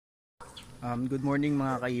Good morning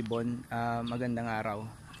mga kaibon, magandang araw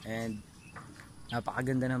and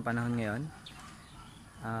napakaganda ng panahon ngayon.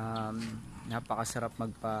 Napakasarap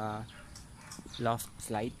magpa loft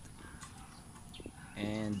flight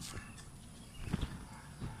and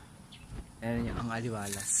ayan ang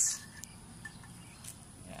aliwalas.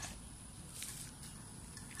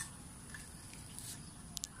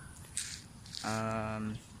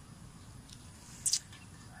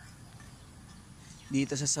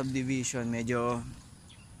 Dito sa subdivision medyo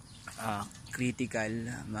critical,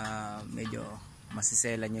 medyo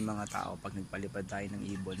masiselan yung mga tao pag nagpalipad tayo ng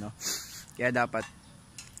ibon, no? Kaya dapat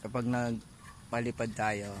kapag nagpalipad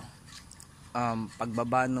tayo,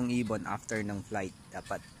 pagbaba ng ibon after ng flight,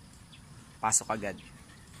 dapat pasok agad.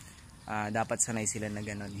 Dapat sanay sila na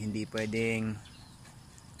ganun, hindi pwedeng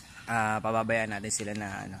pababayaan natin sila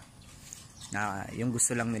na yung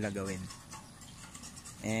gusto lang nila gawin.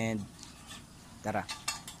 And tara.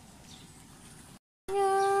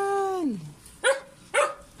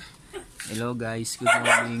 Hello guys, good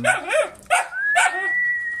morning.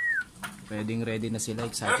 Pwedeng ready na sila,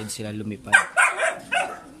 excited sila lumipad.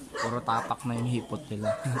 Puro tapak na yung hipot nila.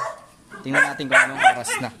 Tingnan natin kung anong oras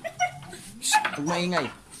na. Huwag maingay.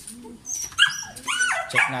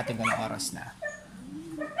 Check natin kung anong oras na.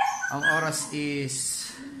 Ang oras is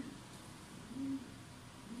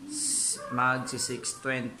magsi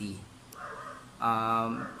 6:20.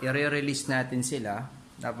 I-release natin sila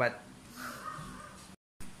dapat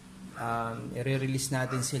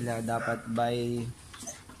by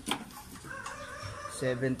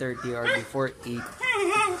 7:30 or before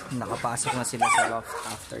 8 nakapasok na sila sa loft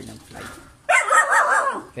after ng flight.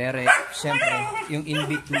 Pero syempre yung in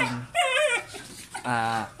between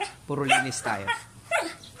puro linis tayo,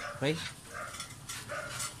 okay?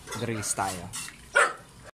 Mag-release tayo.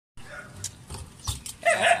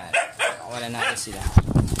 Wala natin sila.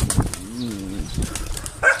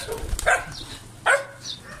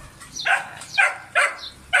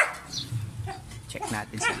 Check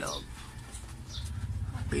natin sa loob.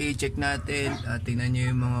 Okay, check natin. Tingnan nyo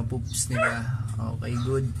yung mga poops nila. Okay,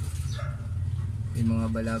 good. Yung mga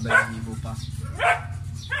balabalahibo pa.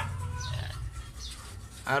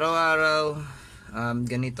 Araw-araw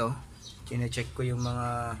ganito. Chine-check ko yung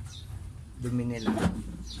mga dumi nila.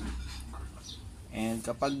 And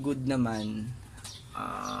kapag good naman,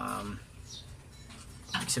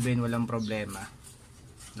 ibig sabihin walang problema,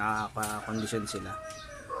 nakaka-condition sila.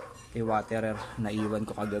 Kay waterer na iwan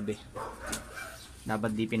ko kagabi,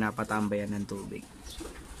 dapat di pinapatambayan ng tubig.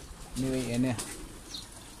 Anyway, yan eh.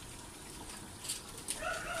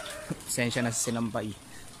 Sensya na sa sinampay.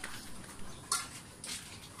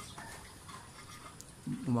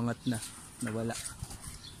 Umangat na, nawala.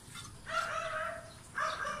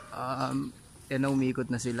 Yan na, umikot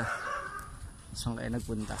na sila. Saan kaya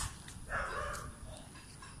nagpunta?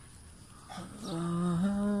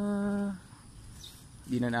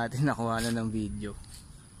 Di na natin nakuha na ng video.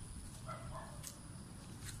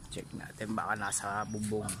 Check natin, baka nasa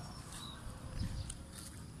bubong.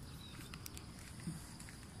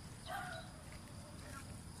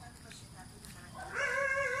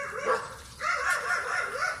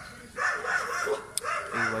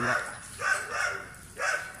 Wala.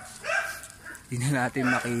 Di na natin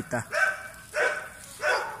makita.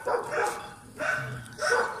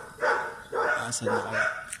 Asan na kaya?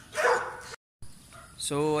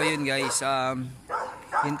 So ayun guys,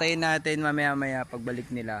 hintayin natin mamaya pagbalik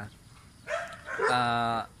nila.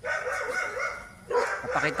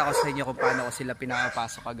 Papakita ko sa inyo kung paano ko sila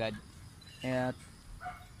pinapasok agad. At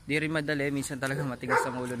di rin madali, minsan talaga matigas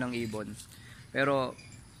ang ulo ng ibon. Pero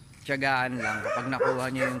tiyagaan lang kapag nakuha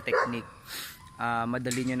nyo yung technique.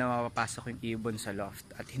 Madali nyo na mapapasok yung ibon sa loft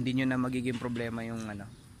at hindi nyo na magiging problema yung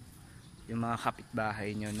yung mga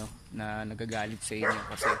kapitbahay nyo, no, na nagagalit sa inyo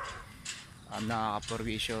kasi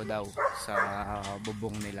nakakapurwisyo daw sa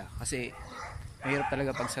bubong nila. Kasi mahirap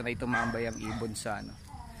talaga pag sanay tumambay ang ibon sa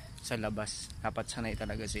sa labas. Dapat sanay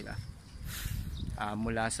talaga sila.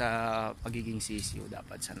 Mula sa pagiging sisiyo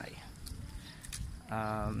dapat sanay.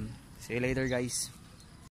 See you later guys.